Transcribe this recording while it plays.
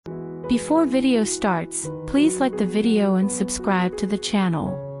Before video starts, please like the video and subscribe to the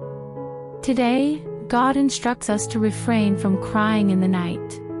channel. Today, God instructs us to refrain from crying in the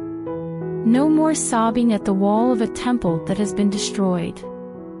night. No more sobbing at the wall of a temple that has been destroyed.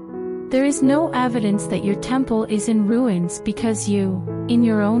 There is no evidence that your temple is in ruins because you, in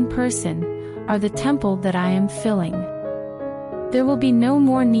your own person, are the temple that I am filling. There will be no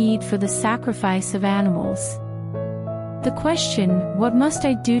more need for the sacrifice of animals. The question, "What must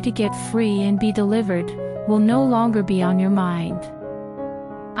I do to get free and be delivered?" will no longer be on your mind.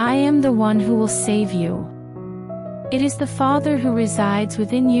 I am the one who will save you. It is the Father who resides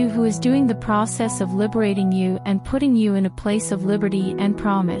within you who is doing the process of liberating you and putting you in a place of liberty and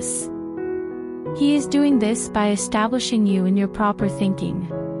promise. He is doing this by establishing you in your proper thinking.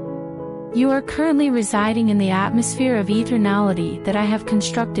 You are currently residing in the atmosphere of eternality that I have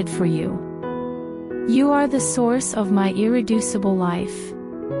constructed for you. You are the source of my irreducible life.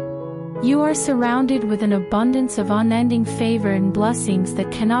 You are surrounded with an abundance of unending favor and blessings that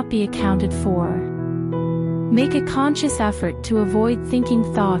cannot be accounted for. Make a conscious effort to avoid thinking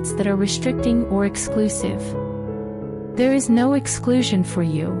thoughts that are restricting or exclusive. There is no exclusion for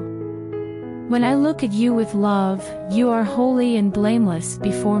you. When I look at you with love, you are holy and blameless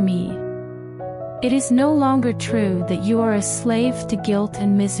before me. It is no longer true that you are a slave to guilt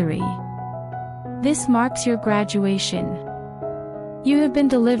and misery. This marks your graduation. You have been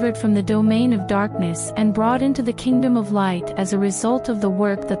delivered from the domain of darkness and brought into the kingdom of light as a result of the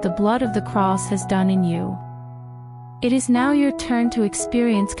work that the blood of the cross has done in you. It is now your turn to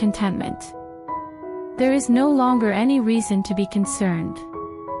experience contentment. There is no longer any reason to be concerned.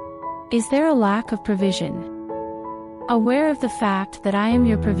 Is there a lack of provision? Aware of the fact that I am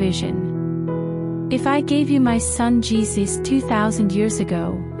your provision. If I gave you my son Jesus 2,000 years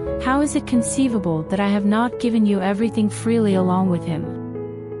ago, how is it conceivable that I have not given you everything freely along with him?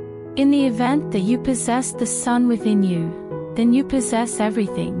 In the event that you possess the Son within you, then you possess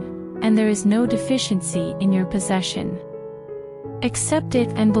everything, and there is no deficiency in your possession. Accept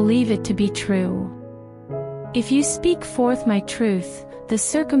it and believe it to be true. If you speak forth my truth, the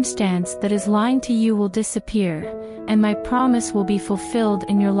circumstance that is lying to you will disappear, and my promise will be fulfilled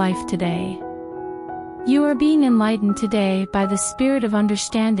in your life today. You are being enlightened today by the Spirit of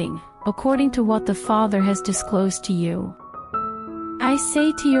understanding, according to what the Father has disclosed to you. I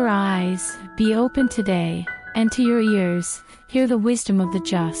say to your eyes, be open today, and to your ears, hear the wisdom of the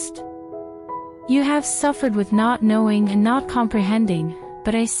just. You have suffered with not knowing and not comprehending,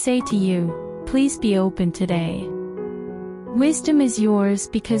 but I say to you, please be open today. Wisdom is yours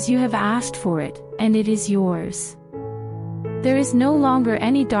because you have asked for it, and it is yours. There is no longer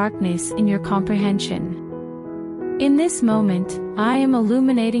any darkness in your comprehension. In this moment, I am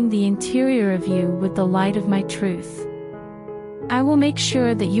illuminating the interior of you with the light of my truth. I will make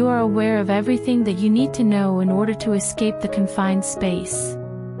sure that you are aware of everything that you need to know in order to escape the confined space.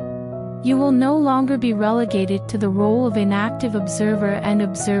 You will no longer be relegated to the role of inactive observer and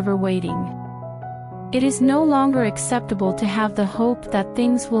observer waiting. It is no longer acceptable to have the hope that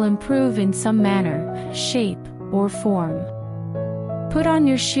things will improve in some manner, shape, or form. Put on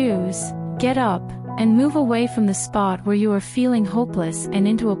your shoes, get up, and move away from the spot where you are feeling hopeless and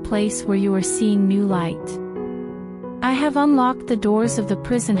into a place where you are seeing new light. I have unlocked the doors of the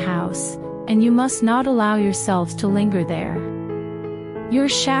prison house, and you must not allow yourselves to linger there. Your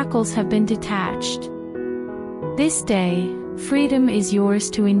shackles have been detached. This day, freedom is yours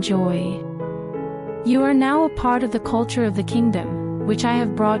to enjoy. You are now a part of the culture of the kingdom, which I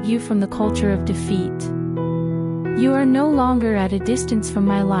have brought you from the culture of defeat. You are no longer at a distance from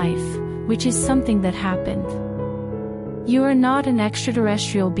my life, which is something that happened. You are not an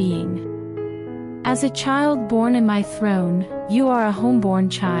extraterrestrial being. As a child born in my throne, you are a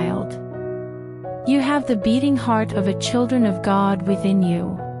homeborn child. You have the beating heart of a children of God within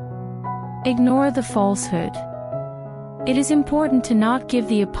you. Ignore the falsehood. It is important to not give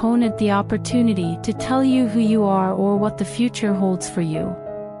the opponent the opportunity to tell you who you are or what the future holds for you.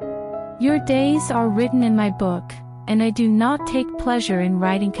 Your days are written in my book, and I do not take pleasure in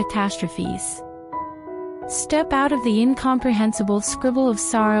writing catastrophes. Step out of the incomprehensible scribble of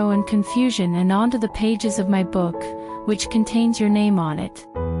sorrow and confusion and onto the pages of my book, which contains your name on it.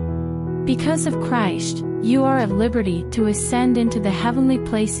 Because of Christ, you are at liberty to ascend into the heavenly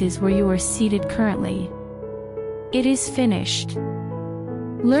places where you are seated currently. It is finished.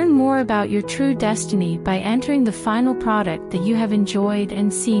 Learn more about your true destiny by entering the final product that you have enjoyed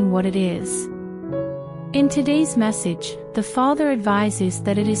and seeing what it is. In today's message, the Father advises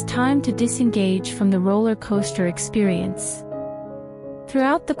that it is time to disengage from the roller coaster experience.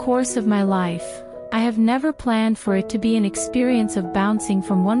 Throughout the course of my life, I have never planned for it to be an experience of bouncing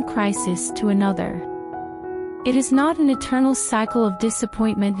from one crisis to another. It is not an eternal cycle of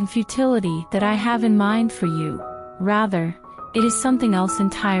disappointment and futility that I have in mind for you. Rather, it is something else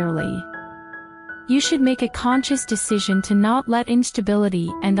entirely. You should make a conscious decision to not let instability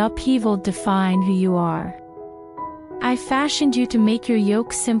and upheaval define who you are. I fashioned you to make your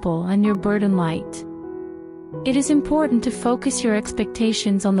yoke simple and your burden light. It is important to focus your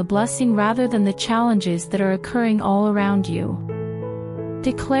expectations on the blessing rather than the challenges that are occurring all around you.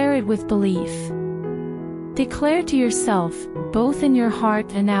 Declare it with belief. Declare to yourself, both in your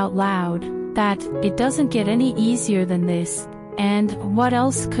heart and out loud, that it doesn't get any easier than this, and what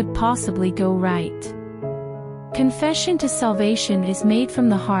else could possibly go right. Confession to salvation is made from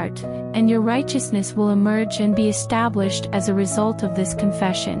the heart, and your righteousness will emerge and be established as a result of this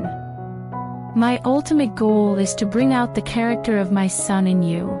confession. My ultimate goal is to bring out the character of my Son in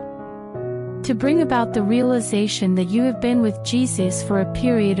you. To bring about the realization that you have been with Jesus for a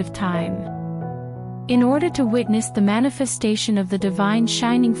period of time. In order to witness the manifestation of the divine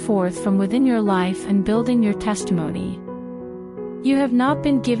shining forth from within your life and building your testimony. You have not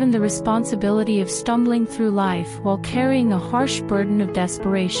been given the responsibility of stumbling through life while carrying a harsh burden of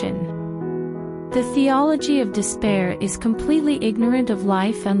desperation. The theology of despair is completely ignorant of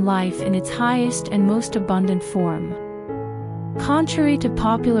life and life in its highest and most abundant form. Contrary to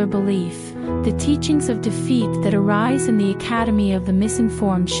popular belief, the teachings of defeat that arise in the academy of the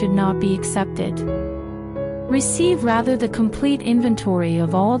misinformed should not be accepted. Receive rather the complete inventory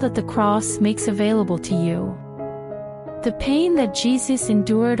of all that the cross makes available to you. The pain that Jesus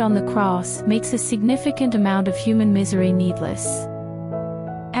endured on the cross makes a significant amount of human misery needless.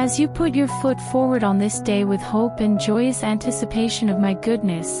 As you put your foot forward on this day with hope and joyous anticipation of my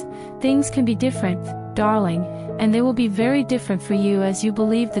goodness, things can be different, darling, and they will be very different for you as you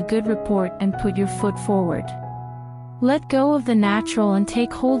believe the good report and put your foot forward. Let go of the natural and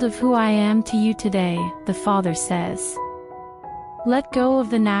take hold of who I am to you today, the Father says. Let go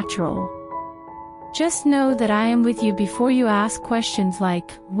of the natural. Just know that I am with you before you ask questions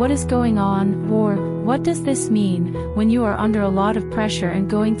like, what is going on, or, what does this mean, when you are under a lot of pressure and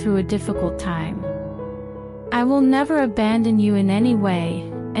going through a difficult time. I will never abandon you in any way,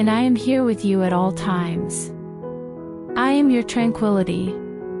 and I am here with you at all times. I am your tranquility.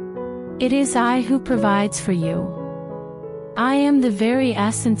 It is I who provides for you. I am the very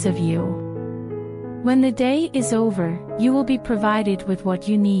essence of you. When the day is over, you will be provided with what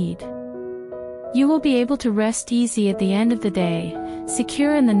you need. You will be able to rest easy at the end of the day,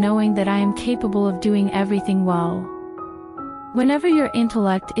 secure in the knowing that I am capable of doing everything well. Whenever your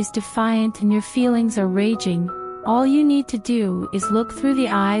intellect is defiant and your feelings are raging, all you need to do is look through the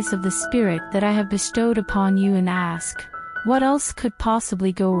eyes of the Spirit that I have bestowed upon you and ask, what else could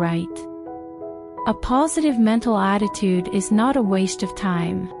possibly go right? A positive mental attitude is not a waste of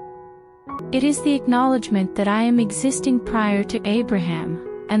time. It is the acknowledgement that I am existing prior to Abraham,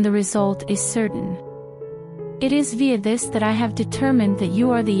 and the result is certain. It is via this that I have determined that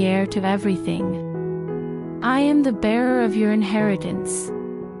you are the heir to everything. I am the bearer of your inheritance.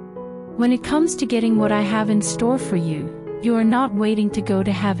 When it comes to getting what I have in store for you, you are not waiting to go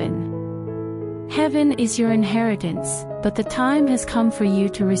to heaven. Heaven is your inheritance, but the time has come for you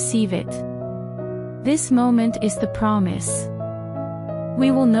to receive it. This moment is the promise.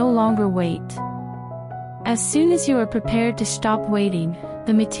 We will no longer wait. As soon as you are prepared to stop waiting,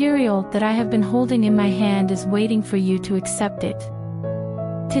 the material that I have been holding in my hand is waiting for you to accept it.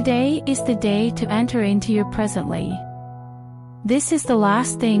 Today is the day to enter into your presently. This is the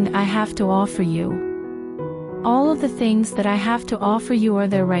last thing I have to offer you. All of the things that I have to offer you are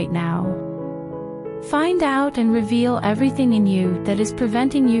there right now. Find out and reveal everything in you that is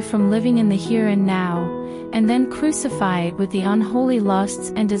preventing you from living in the here and now, and then crucify it with the unholy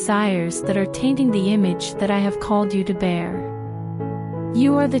lusts and desires that are tainting the image that I have called you to bear.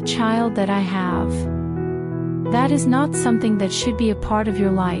 You are the child that I have. That is not something that should be a part of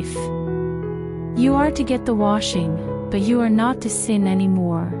your life. You are to get the washing, but you are not to sin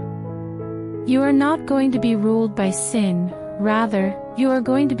anymore. You are not going to be ruled by sin, rather, you are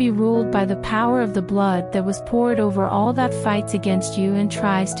going to be ruled by the power of the blood that was poured over all that fights against you and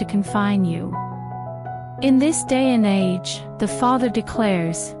tries to confine you. In this day and age, the Father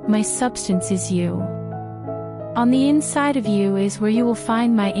declares, my substance is you. On the inside of you is where you will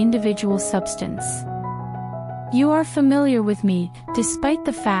find my individual substance. You are familiar with me, despite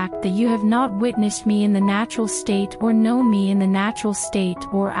the fact that you have not witnessed me in the natural state or known me in the natural state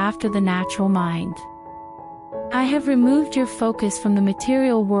or after the natural mind. I have removed your focus from the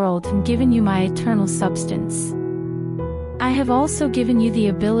material world and given you my eternal substance. I have also given you the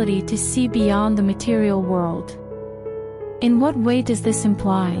ability to see beyond the material world. In what way does this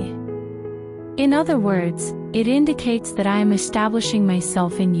imply? In other words, it indicates that I am establishing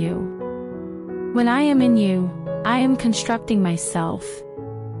myself in you. When I am in you, I am constructing myself.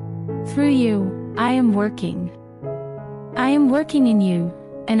 Through you, I am working. I am working in you,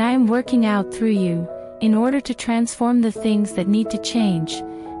 and I am working out through you, in order to transform the things that need to change,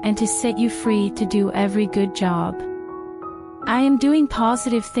 and to set you free to do every good job. I am doing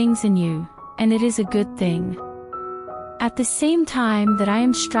positive things in you, and it is a good thing. At the same time that I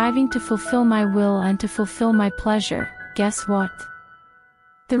am striving to fulfill my will and to fulfill my pleasure, guess what?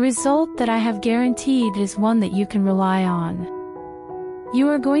 The result that I have guaranteed is one that you can rely on. You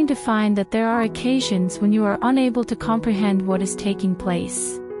are going to find that there are occasions when you are unable to comprehend what is taking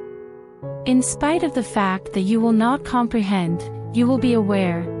place. In spite of the fact that you will not comprehend, you will be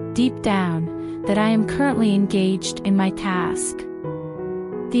aware, deep down, that I am currently engaged in my task.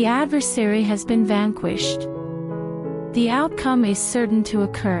 The adversary has been vanquished. The outcome is certain to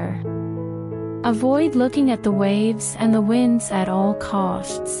occur. Avoid looking at the waves and the winds at all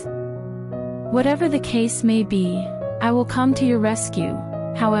costs. Whatever the case may be, I will come to your rescue.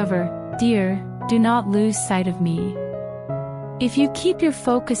 However, dear, do not lose sight of me. If you keep your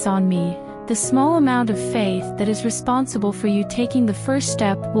focus on me, the small amount of faith that is responsible for you taking the first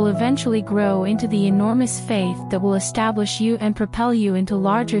step will eventually grow into the enormous faith that will establish you and propel you into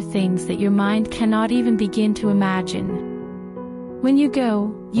larger things that your mind cannot even begin to imagine. When you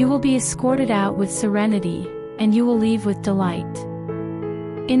go, you will be escorted out with serenity, and you will leave with delight.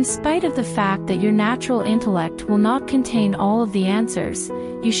 In spite of the fact that your natural intellect will not contain all of the answers,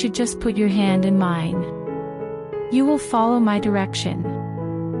 you should just put your hand in mine. You will follow my direction.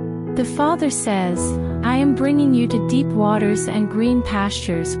 The Father says, I am bringing you to deep waters and green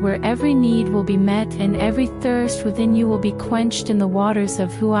pastures where every need will be met and every thirst within you will be quenched in the waters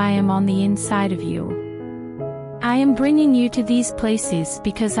of who I am on the inside of you. I am bringing you to these places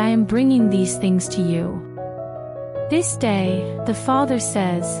because I am bringing these things to you. This day, the Father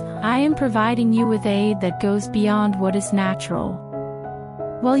says, I am providing you with aid that goes beyond what is natural.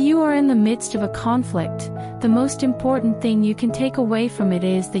 While you are in the midst of a conflict, the most important thing you can take away from it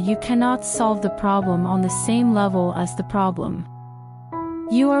is that you cannot solve the problem on the same level as the problem.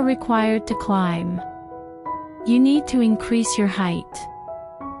 You are required to climb. You need to increase your height.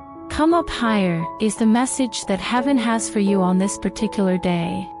 Come up higher is the message that heaven has for you on this particular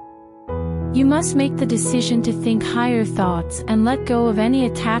day. You must make the decision to think higher thoughts and let go of any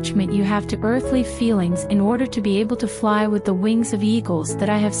attachment you have to earthly feelings in order to be able to fly with the wings of eagles that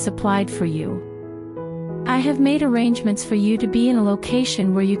I have supplied for you. I have made arrangements for you to be in a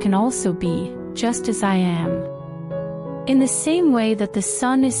location where you can also be, just as I am. In the same way that the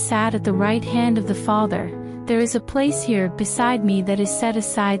Son is sat at the right hand of the Father, there is a place here beside me that is set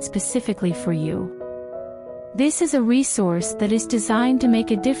aside specifically for you. This is a resource that is designed to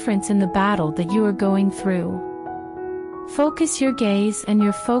make a difference in the battle that you are going through. Focus your gaze and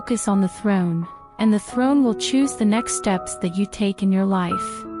your focus on the throne, and the throne will choose the next steps that you take in your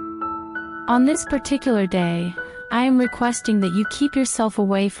life. On this particular day, I am requesting that you keep yourself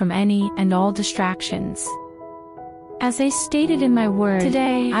away from any and all distractions. As I stated in my word,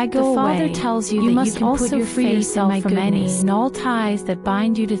 today I go away. The Father tells you that must you can also put your free faith yourself in from any and all ties that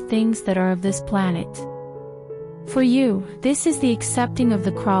bind you to things that are of this planet. For you, this is the accepting of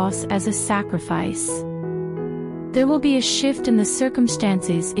the cross as a sacrifice. There will be a shift in the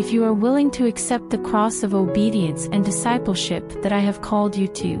circumstances if you are willing to accept the cross of obedience and discipleship that I have called you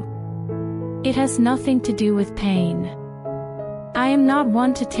to. It has nothing to do with pain. I am not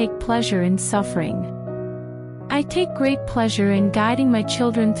one to take pleasure in suffering. I take great pleasure in guiding my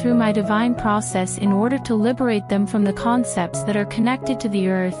children through my divine process in order to liberate them from the concepts that are connected to the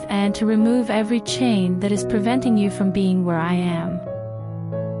earth and to remove every chain that is preventing you from being where I am.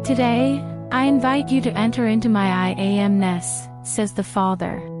 Today, I invite you to enter into my I amness, says the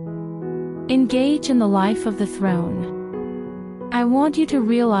Father. Engage in the life of the throne. I want you to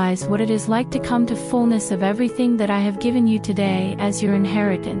realize what it is like to come to fullness of everything that I have given you today as your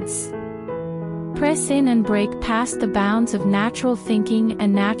inheritance. Press in and break past the bounds of natural thinking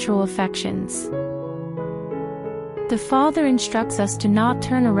and natural affections. The Father instructs us to not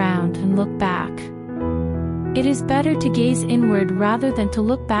turn around and look back. It is better to gaze inward rather than to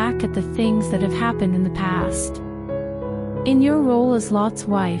look back at the things that have happened in the past. In your role as Lot's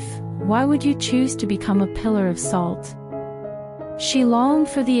wife, why would you choose to become a pillar of salt? She longed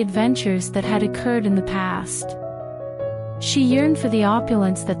for the adventures that had occurred in the past. She yearned for the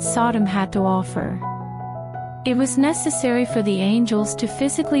opulence that Sodom had to offer. It was necessary for the angels to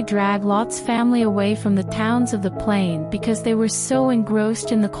physically drag Lot's family away from the towns of the plain because they were so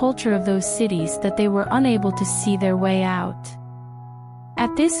engrossed in the culture of those cities that they were unable to see their way out.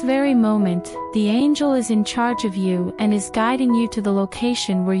 At this very moment, the angel is in charge of you and is guiding you to the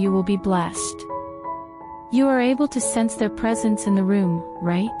location where you will be blessed. You are able to sense their presence in the room,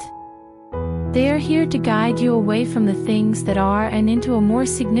 right? They are here to guide you away from the things that are and into a more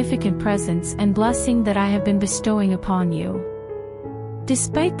significant presence and blessing that I have been bestowing upon you.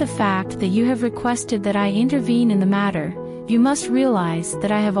 Despite the fact that you have requested that I intervene in the matter, you must realize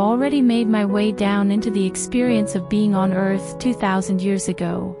that I have already made my way down into the experience of being on Earth 2,000 years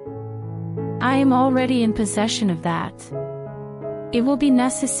ago. I am already in possession of that. It will be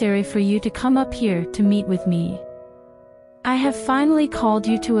necessary for you to come up here to meet with me. I have finally called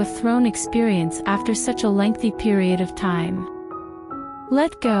you to a throne experience after such a lengthy period of time.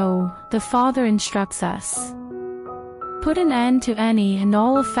 Let go, the Father instructs us. Put an end to any and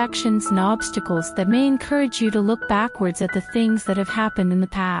all affections and obstacles that may encourage you to look backwards at the things that have happened in the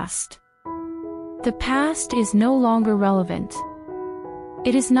past. The past is no longer relevant.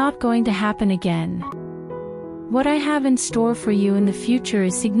 It is not going to happen again. What I have in store for you in the future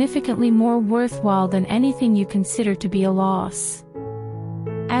is significantly more worthwhile than anything you consider to be a loss.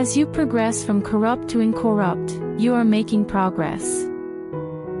 As you progress from corrupt to incorrupt, you are making progress.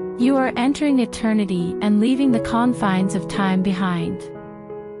 You are entering eternity and leaving the confines of time behind.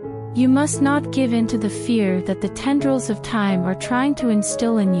 You must not give in to the fear that the tendrils of time are trying to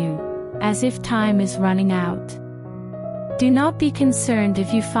instill in you, as if time is running out. Do not be concerned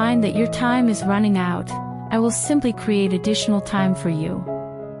if you find that your time is running out. I will simply create additional time for you.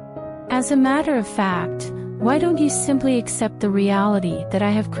 As a matter of fact, why don't you simply accept the reality that I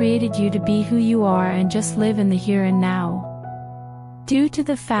have created you to be who you are and just live in the here and now? Due to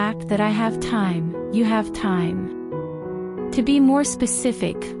the fact that I have time, you have time. To be more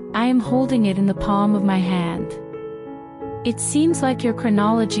specific, I am holding it in the palm of my hand. It seems like your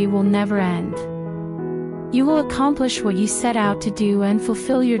chronology will never end. You will accomplish what you set out to do and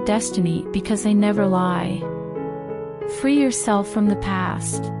fulfill your destiny because I never lie. Free yourself from the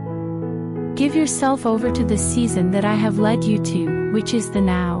past. Give yourself over to the season that I have led you to, which is the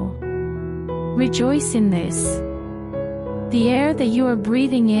now. Rejoice in this. The air that you are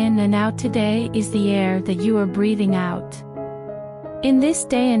breathing in and out today is the air that you are breathing out. In this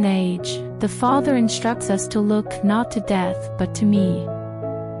day and age, the Father instructs us to look not to death but to me.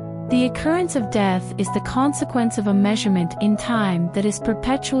 The occurrence of death is the consequence of a measurement in time that is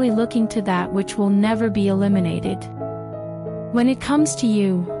perpetually looking to that which will never be eliminated. When it comes to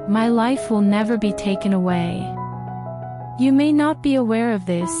you, my life will never be taken away. You may not be aware of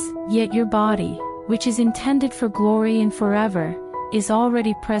this, yet your body, which is intended for glory and forever, is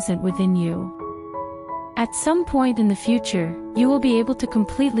already present within you. At some point in the future, you will be able to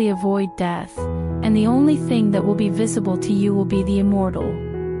completely avoid death, and the only thing that will be visible to you will be the immortal.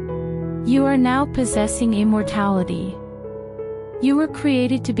 You are now possessing immortality. You were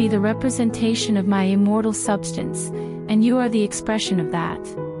created to be the representation of my immortal substance, and you are the expression of that.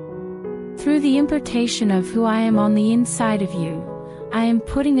 Through the impartation of who I am on the inside of you, I am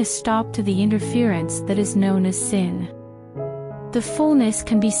putting a stop to the interference that is known as sin. The fullness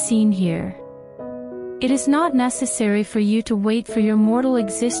can be seen here. It is not necessary for you to wait for your mortal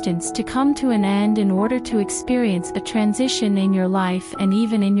existence to come to an end in order to experience a transition in your life and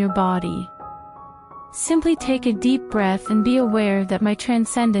even in your body. Simply take a deep breath and be aware that my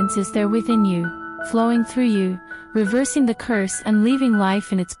transcendence is there within you, flowing through you, reversing the curse and leaving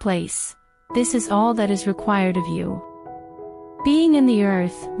life in its place. This is all that is required of you. Being in the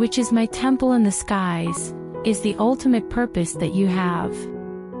earth, which is my temple in the skies, is the ultimate purpose that you have.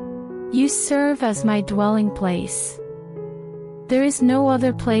 You serve as my dwelling place. There is no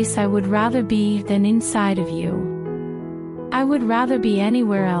other place I would rather be than inside of you. I would rather be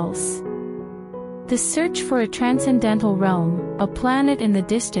anywhere else. The search for a transcendental realm, a planet in the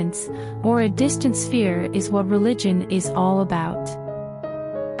distance, or a distant sphere is what religion is all about.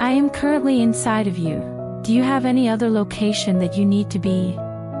 I am currently inside of you. Do you have any other location that you need to be?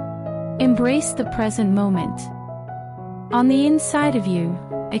 Embrace the present moment. On the inside of you,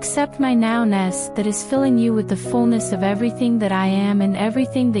 accept my nowness that is filling you with the fullness of everything that I am and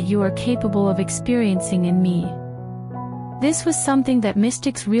everything that you are capable of experiencing in me. This was something that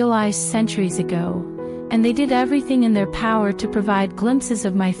mystics realized centuries ago, and they did everything in their power to provide glimpses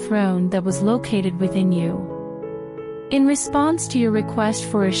of my throne that was located within you. In response to your request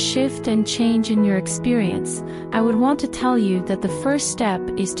for a shift and change in your experience, I would want to tell you that the first step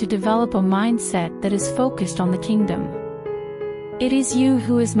is to develop a mindset that is focused on the kingdom. It is you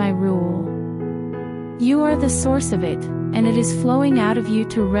who is my rule. You are the source of it, and it is flowing out of you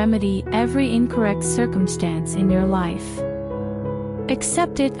to remedy every incorrect circumstance in your life.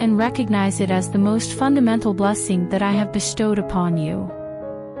 Accept it and recognize it as the most fundamental blessing that I have bestowed upon you.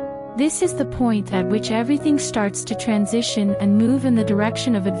 This is the point at which everything starts to transition and move in the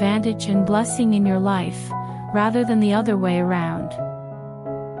direction of advantage and blessing in your life, rather than the other way around.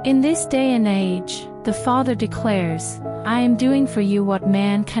 In this day and age, the Father declares, I am doing for you what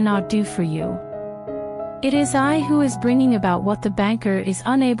man cannot do for you. It is I who is bringing about what the banker is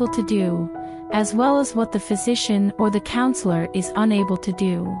unable to do, as well as what the physician or the counselor is unable to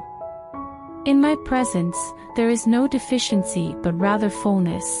do. In my presence, there is no deficiency but rather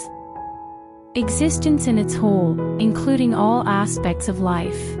fullness. Existence in its whole, including all aspects of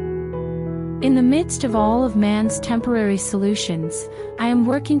life. In the midst of all of man's temporary solutions, I am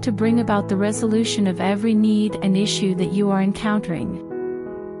working to bring about the resolution of every need and issue that you are encountering.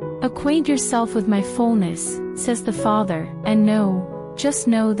 Acquaint yourself with my fullness, says the Father, and just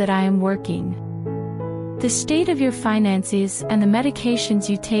know that I am working. The state of your finances and the medications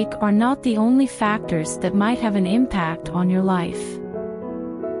you take are not the only factors that might have an impact on your life.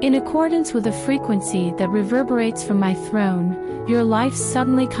 In accordance with a frequency that reverberates from my throne, your life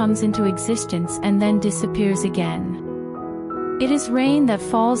suddenly comes into existence and then disappears again. It is rain that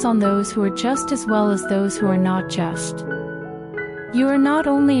falls on those who are just as well as those who are not just. You are not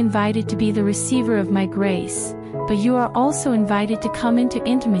only invited to be the receiver of my grace, but you are also invited to come into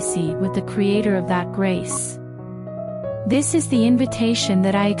intimacy with the Creator of that grace. This is the invitation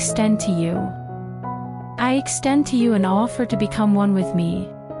that I extend to you. I extend to you an offer to become one with me.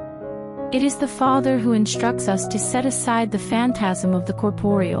 It is the Father who instructs us to set aside the phantasm of the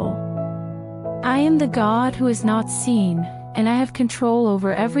corporeal. I am the God who is not seen, and I have control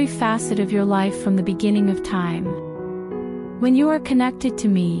over every facet of your life from the beginning of time. When you are connected to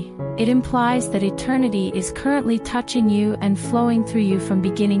me, it implies that eternity is currently touching you and flowing through you from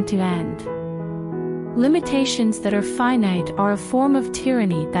beginning to end. Limitations that are finite are a form of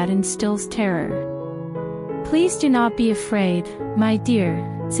tyranny that instills terror. Please do not be afraid, my dear,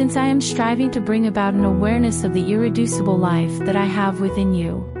 since I am striving to bring about an awareness of the irreducible life that I have within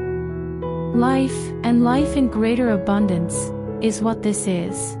you. Life, and life in greater abundance, is what this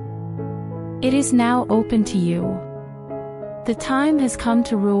is. It is now open to you. The time has come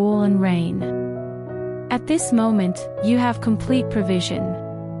to rule and reign. At this moment, you have complete provision.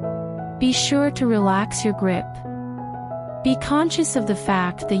 Be sure to relax your grip. Be conscious of the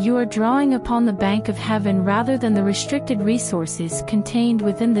fact that you are drawing upon the bank of heaven rather than the restricted resources contained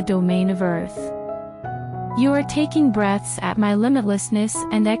within the domain of earth. You are taking breaths at my limitlessness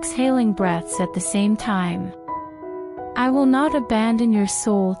and exhaling breaths at the same time. I will not abandon your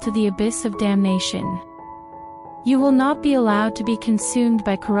soul to the abyss of damnation. You will not be allowed to be consumed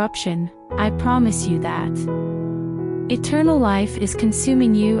by corruption, I promise you that. Eternal life is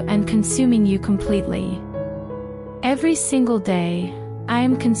consuming you and consuming you completely. Every single day, I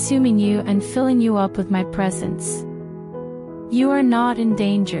am consuming you and filling you up with my presence. You are not in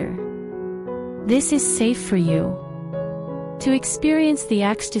danger. This is safe for you. To experience the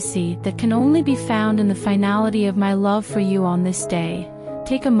ecstasy that can only be found in the finality of my love for you on this day,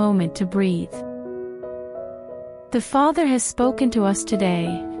 take a moment to breathe. The Father has spoken to us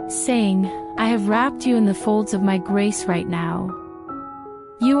today, saying, I have wrapped you in the folds of my grace right now.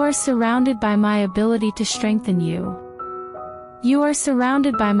 You are surrounded by my ability to strengthen you. You are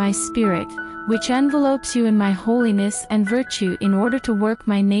surrounded by my Spirit, which envelopes you in my holiness and virtue in order to work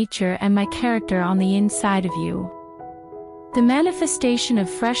my nature and my character on the inside of you. The manifestation of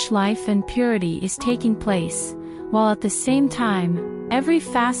fresh life and purity is taking place, while at the same time, every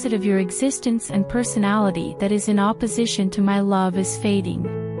facet of your existence and personality that is in opposition to my love is fading.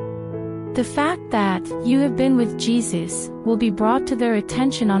 The fact that you have been with Jesus will be brought to their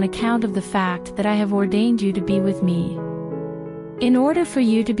attention on account of the fact that I have ordained you to be with me. In order for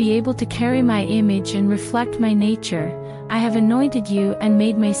you to be able to carry my image and reflect my nature, I have anointed you and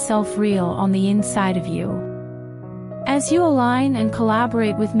made myself real on the inside of you. As you align and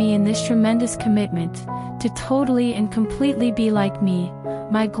collaborate with me in this tremendous commitment to totally and completely be like me,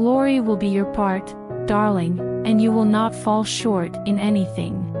 my glory will be your part, darling, and you will not fall short in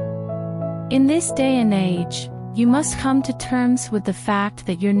anything. In this day and age, you must come to terms with the fact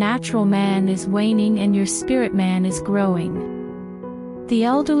that your natural man is waning and your spirit man is growing. The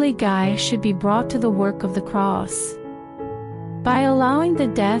elderly guy should be brought to the work of the cross. By allowing the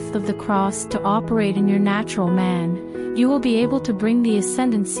death of the cross to operate in your natural man, you will be able to bring the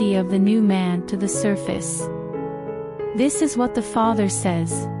ascendancy of the new man to the surface. This is what the Father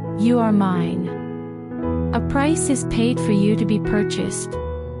says, you are mine. A price is paid for you to be purchased.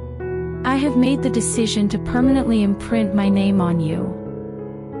 I have made the decision to permanently imprint my name on you.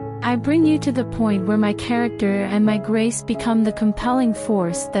 I bring you to the point where my character and my grace become the compelling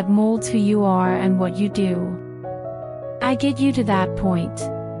force that molds who you are and what you do. I get you to that point.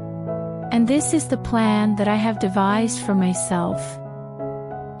 And this is the plan that I have devised for myself.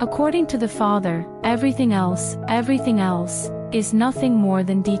 According to the Father, everything else is nothing more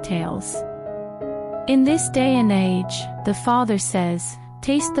than details. In this day and age, the Father says,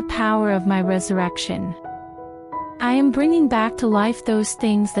 taste the power of my resurrection. I am bringing back to life those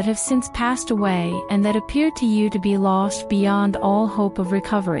things that have since passed away and that appear to you to be lost beyond all hope of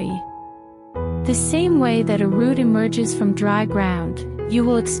recovery. The same way that a root emerges from dry ground, you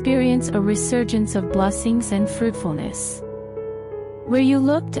will experience a resurgence of blessings and fruitfulness. Where you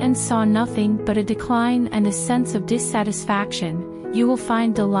looked and saw nothing but a decline and a sense of dissatisfaction, you will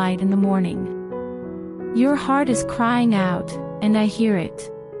find delight in the morning. Your heart is crying out, and I hear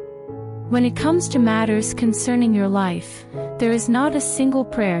it. When it comes to matters concerning your life, there is not a single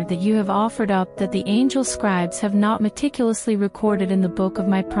prayer that you have offered up that the angel scribes have not meticulously recorded in the book of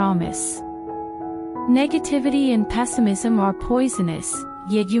my promise. Negativity and pessimism are poisonous,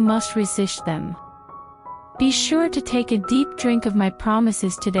 yet you must resist them. Be sure to take a deep drink of my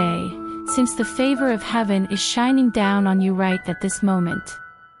promises today, since the favor of heaven is shining down on you right at this moment.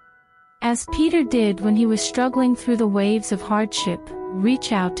 As Peter did when he was struggling through the waves of hardship,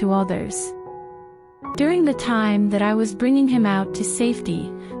 reach out to others. During the time that I was bringing him out to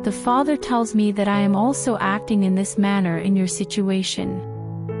safety, the Father tells me that I am also acting in this manner in your situation.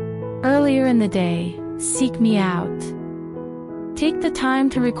 Earlier in the day, seek me out. Take the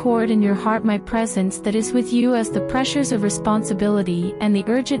time to record in your heart my presence that is with you as the pressures of responsibility and the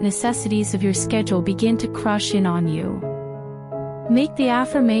urgent necessities of your schedule begin to crush in on you. Make the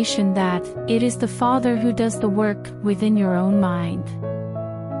affirmation that it is the Father who does the work within your own mind.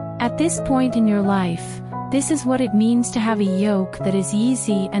 At this point in your life, this is what it means to have a yoke that is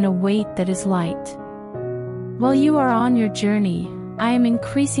easy and a weight that is light. While you are on your journey, I am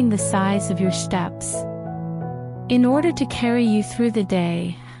increasing the size of your steps. In order to carry you through the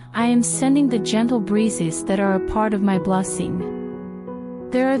day, I am sending the gentle breezes that are a part of my blessing.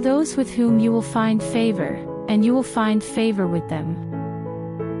 There are those with whom you will find favor, and you will find favor with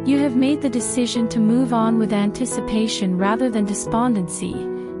them. You have made the decision to move on with anticipation rather than despondency,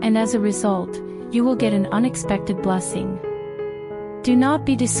 and as a result, you will get an unexpected blessing. Do not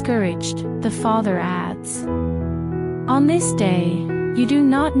be discouraged, the Father adds. On this day, you do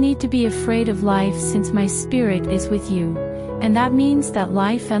not need to be afraid of life since my Spirit is with you, and that means that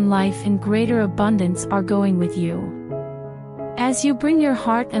life and life in greater abundance are going with you. As you bring your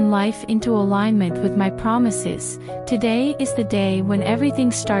heart and life into alignment with my promises, today is the day when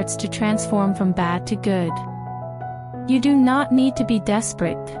everything starts to transform from bad to good. You do not need to be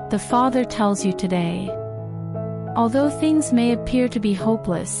desperate, the Father tells you today. Although things may appear to be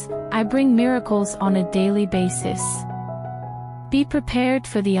hopeless, I bring miracles on a daily basis. Be prepared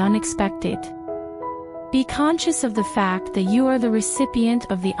for the unexpected. Be conscious of the fact that you are the recipient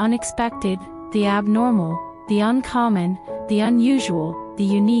of the unexpected, the abnormal, the uncommon, the unusual, the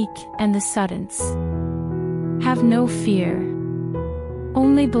unique, and the suddens. Have no fear.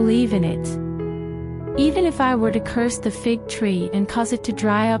 Only believe in it. Even if I were to curse the fig tree and cause it to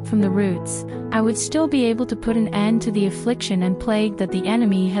dry up from the roots, I would still be able to put an end to the affliction and plague that the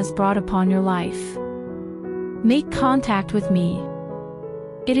enemy has brought upon your life. Make contact with me.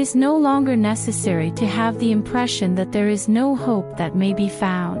 It is no longer necessary to have the impression that there is no hope that may be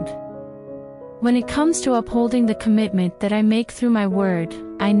found. When it comes to upholding the commitment that I make through my word,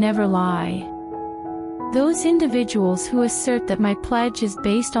 I never lie. Those individuals who assert that my pledge is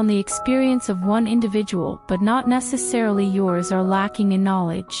based on the experience of one individual but not necessarily yours are lacking in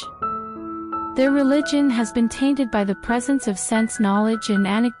knowledge. Their religion has been tainted by the presence of sense knowledge and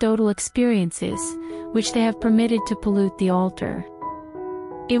anecdotal experiences, which they have permitted to pollute the altar.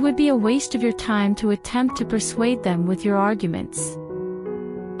 It would be a waste of your time to attempt to persuade them with your arguments.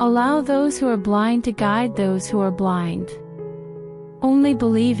 Allow those who are blind to guide those who are blind. Only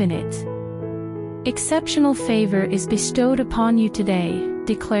believe in it. Exceptional favor is bestowed upon you today,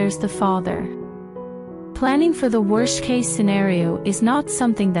 declares the Father. Planning for the worst-case scenario is not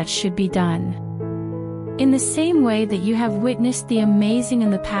something that should be done. In the same way that you have witnessed the amazing in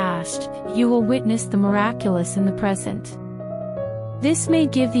the past, you will witness the miraculous in the present. This may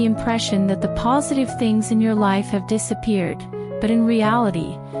give the impression that the positive things in your life have disappeared, but in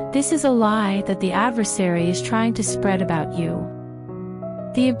reality, this is a lie that the adversary is trying to spread about you.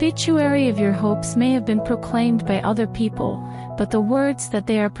 The obituary of your hopes may have been proclaimed by other people, but the words that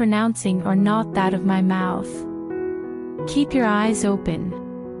they are pronouncing are not that of my mouth. Keep your eyes open.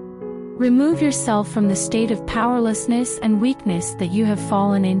 Remove yourself from the state of powerlessness and weakness that you have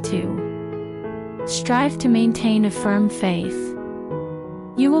fallen into. Strive to maintain a firm faith.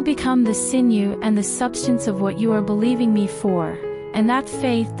 You will become the sinew and the substance of what you are believing me for, and that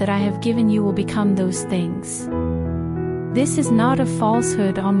faith that I have given you will become those things. This is not a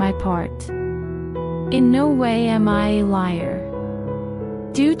falsehood on my part. In no way am I a liar.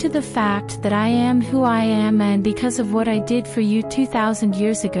 Due to the fact that I am who I am and because of what I did for you 2,000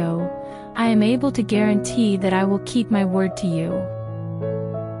 years ago, I am able to guarantee that I will keep my word to you.